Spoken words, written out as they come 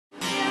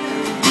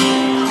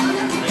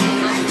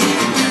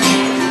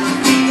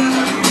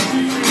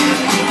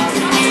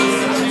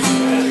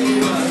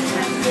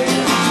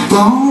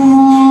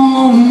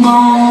Boom,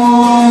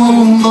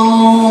 boom, boom,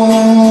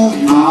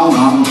 boom,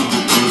 boom,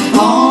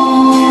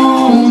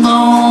 boom,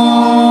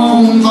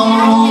 boom,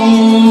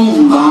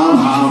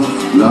 boom.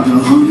 Like a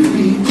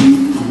honeybee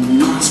deep on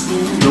my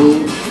spoon door.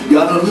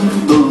 Got a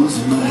little buzz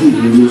in my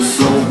head, it's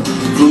so.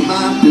 From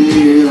my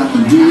bed I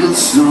can hear the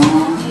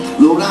song.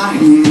 Lord, I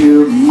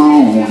hear the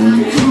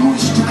morning come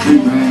just a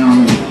creeping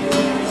on.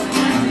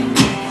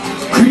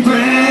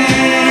 Creeping,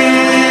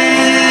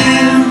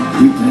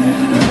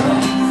 creeping,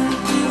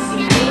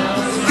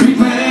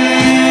 creeping.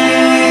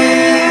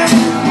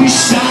 We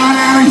shot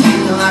our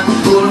heel like a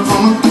bullet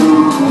from a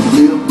gun.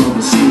 Lip of a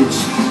switch,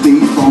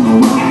 deep on the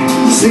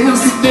run.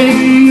 Since the day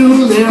you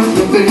left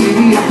me,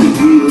 baby, I can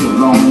hear the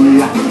lonely,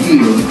 I can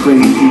hear the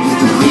crazy,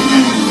 just a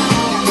creeping,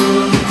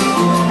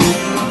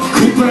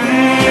 creeping.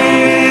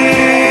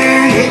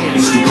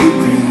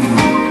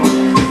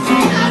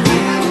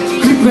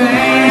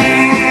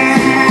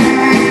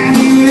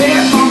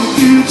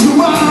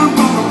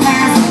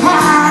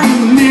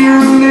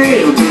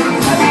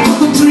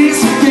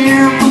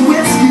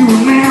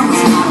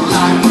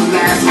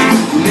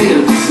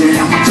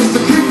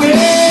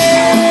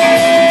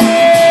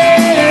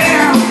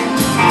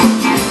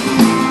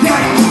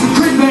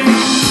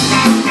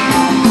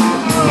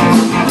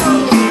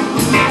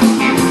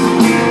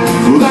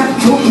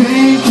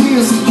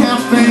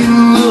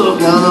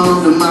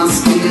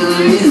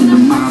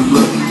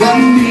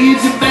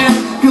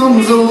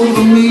 Comes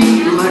over me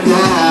like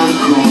I'm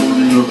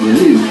crawling up a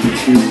hill.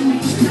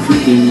 Just a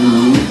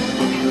creeping,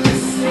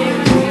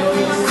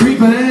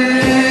 creeping,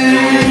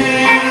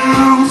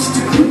 just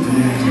a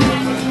creeping,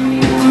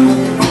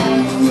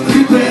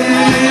 creeping,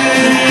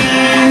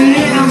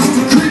 just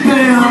a creeping,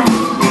 creeping,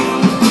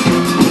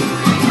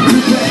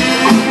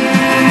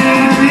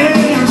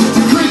 just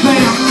a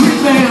creeping,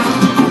 creeping,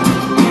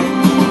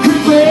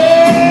 creeping.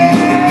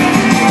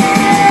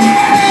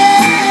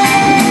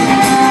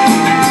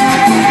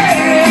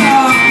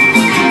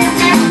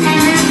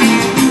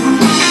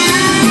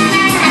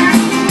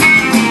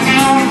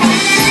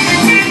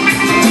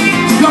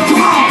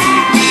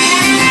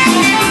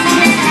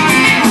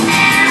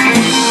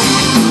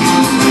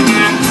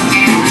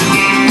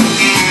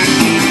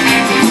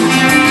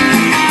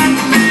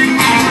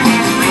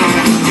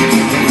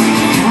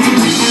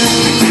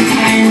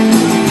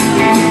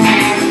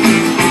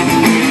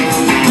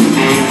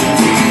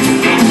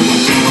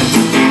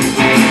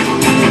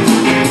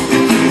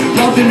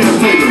 Do me a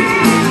favor,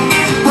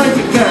 break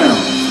it down,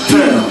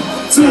 down,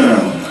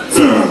 down,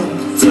 down,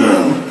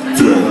 down,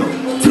 down,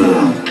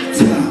 down,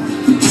 down.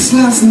 Just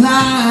last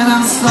night I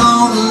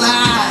saw the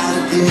light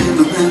again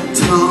of that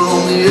tunnel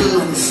on the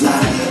other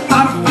side.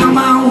 Thought I found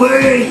my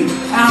way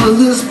out of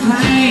this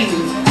pain,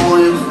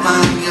 only to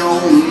find me on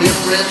the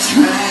memory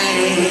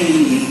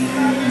train.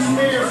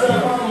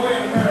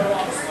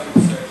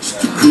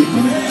 Just a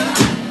creeping,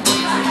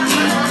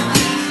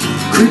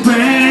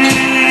 creeping.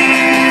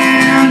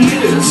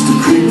 Just a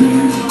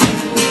creeping,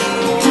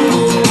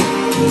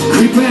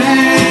 creeping,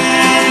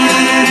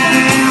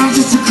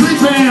 just a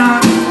creeping,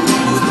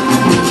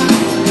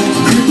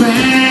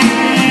 creeping,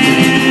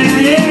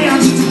 yeah,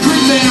 just a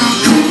creeping,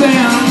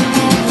 creeping,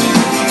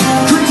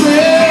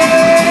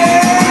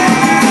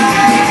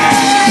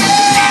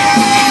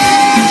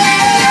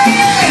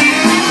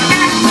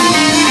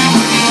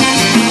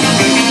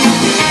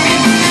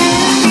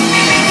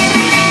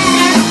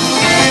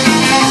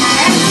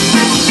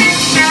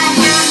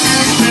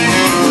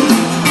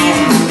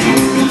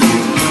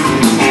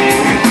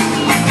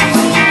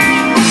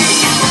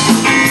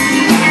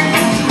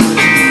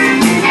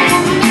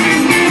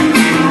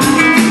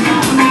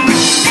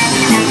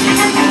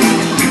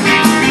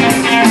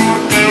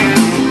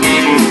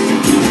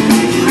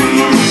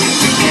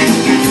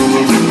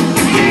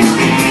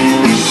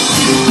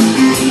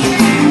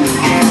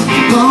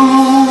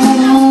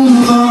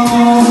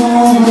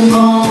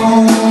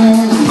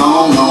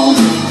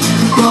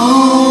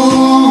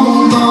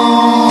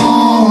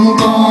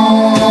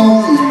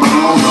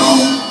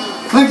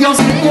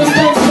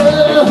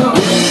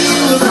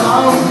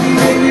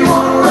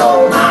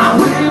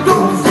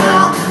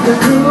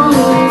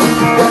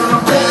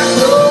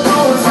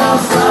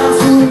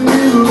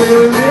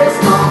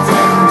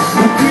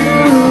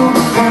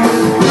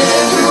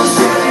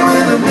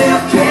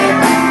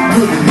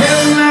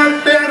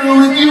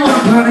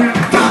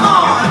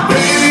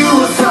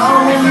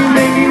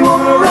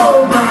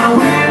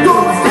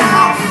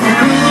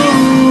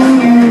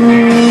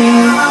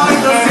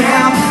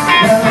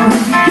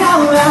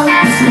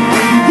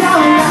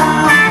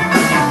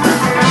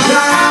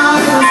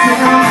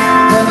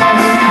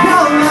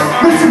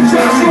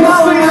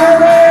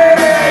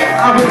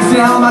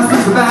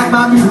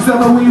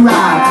 we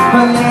ride.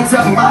 My legs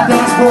up on my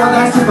dashboard,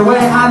 that's just the way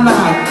I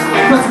like.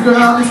 Country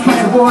girl, this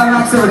country boy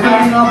likes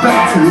everything I'm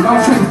back to. Don't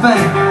treat a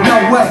thing, no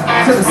way,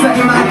 to the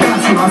second I got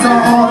you. I saw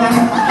all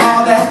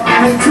that,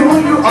 and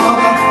doing you all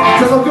that.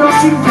 Tell a girl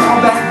she can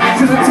call back,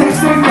 to the text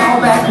and call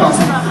back. Cause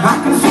I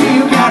can see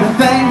you got a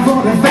thing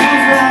for the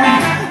things right.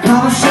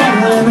 Now I'm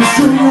showing, let me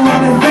show you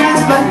what it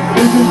fast like.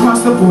 We can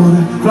cross the border,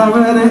 fly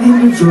right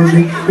into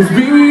Georgie. Cause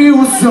baby,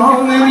 you a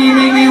song and you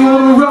make me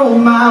wanna roll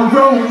my.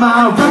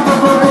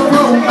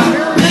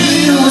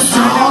 Baby, you a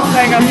song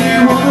and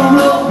you wanna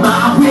roll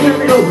my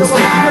windows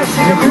down.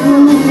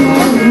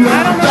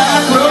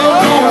 Back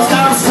road,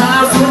 stop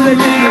sign for the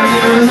name,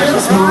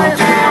 let's go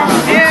down.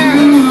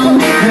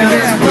 And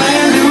it's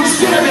brand new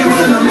Chevy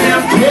with a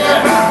left hair.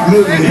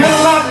 Looking a hell of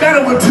a lot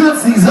better with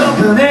Tootsies up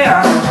in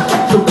there.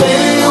 So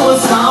baby, you a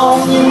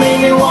song, you make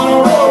me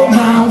wanna roll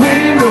my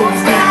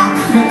windows down.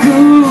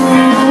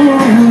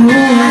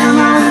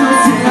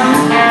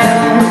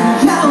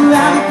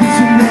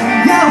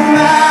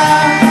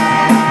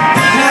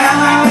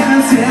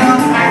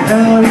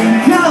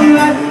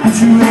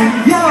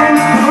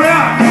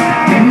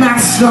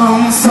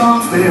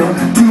 Fell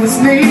to his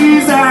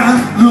knees, I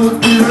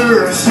looked at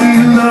her, she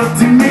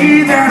looked at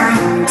me, then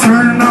I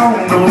turned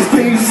on those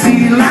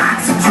PC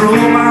lights and drove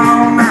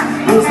all night.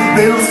 It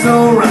felt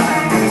so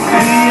right,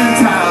 me and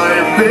Tyler,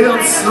 it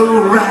felt so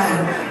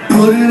right.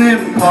 Put it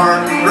in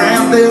park,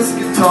 grabbed this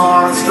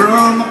guitar and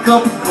strum a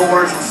couple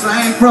chords and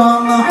sang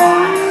from the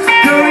heart.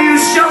 Girl, you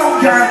sure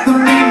got the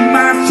beat in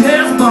my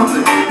chest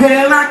bumping,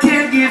 hell, I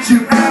can't get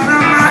you out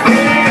of my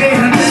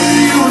head. And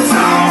then you a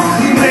song,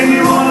 you made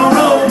me wanna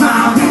roll my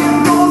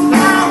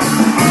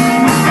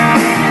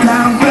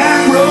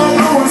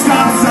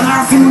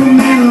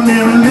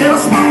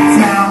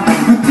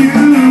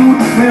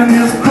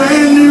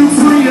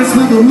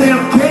the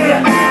left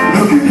hand.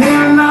 Looking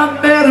hell a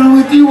lot better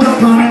with you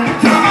up on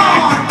it. Come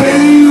on,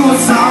 baby, you a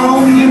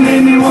song. You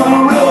made me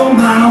wanna roll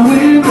my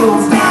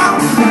windows down.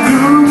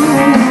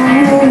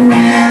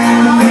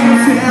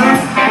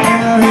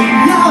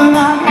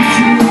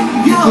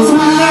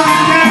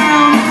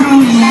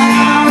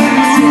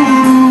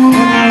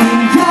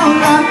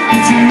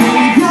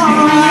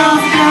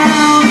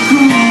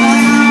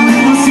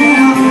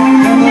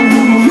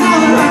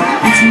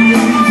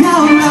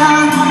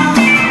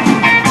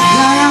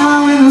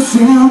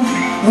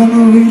 On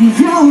the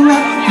radio,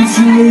 it's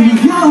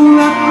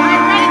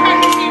radio.